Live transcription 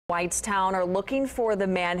Whitestown are looking for the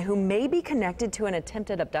man who may be connected to an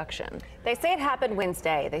attempted abduction. They say it happened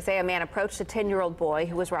Wednesday. They say a man approached a 10-year-old boy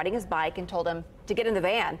who was riding his bike and told him to get in the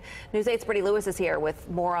van. News 8's Brittany Lewis is here with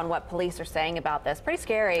more on what police are saying about this. Pretty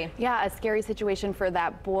scary. Yeah, a scary situation for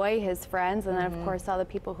that boy, his friends, and then of course all the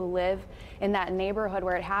people who live in that neighborhood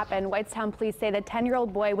where it happened. Whitestown police say the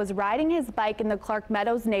 10-year-old boy was riding his bike in the Clark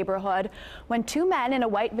Meadows neighborhood when two men in a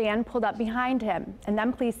white van pulled up behind him. And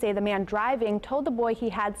then police say the man driving told the boy he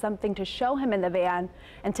had something to show him in the van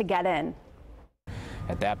and to get in.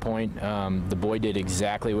 At that point, the boy did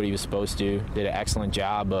exactly what he was supposed to, did an excellent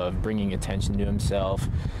job of bringing attention to himself,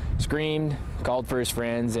 screamed, called for his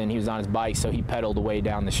friends, and he was on his bike, so he pedaled away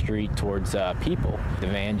down the street towards people. The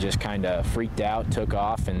van just kind of freaked out, took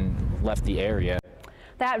off, and left the area.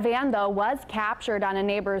 That van, though, was captured on a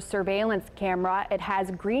neighbor's surveillance camera. It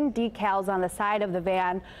has green decals on the side of the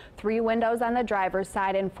van, 3 windows on the driver's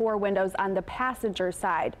side and 4 windows on the passenger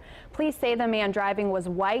side. Police say the man driving was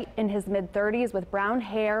white, in his mid-30s, with brown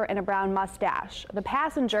hair and a brown mustache. The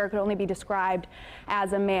passenger could only be described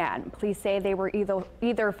as a man. Police say they will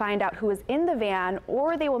either find out who is in the van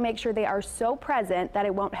or they will make sure they are so present that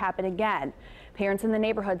it won't happen again. Parents in the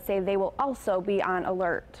neighborhood say they will also be on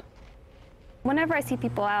alert. Whenever I see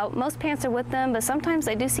people out, most parents are with them, but sometimes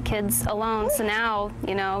I do see kids alone. So now,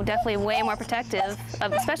 definitely way more protective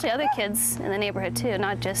of especially other kids in the neighborhood too,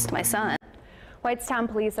 not just my son. Whitestown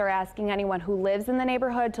police are asking anyone who lives in the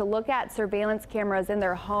neighborhood to look at surveillance cameras in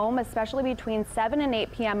their home, especially between 7 and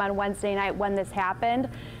 8 p.m. on Wednesday night when this happened.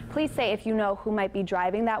 Police say if you know who might be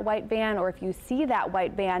driving that white van or if you see that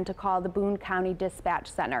white van, to call the Boone County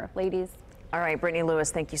Dispatch Center. Ladies. All right, Brittany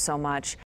Lewis, thank you so much.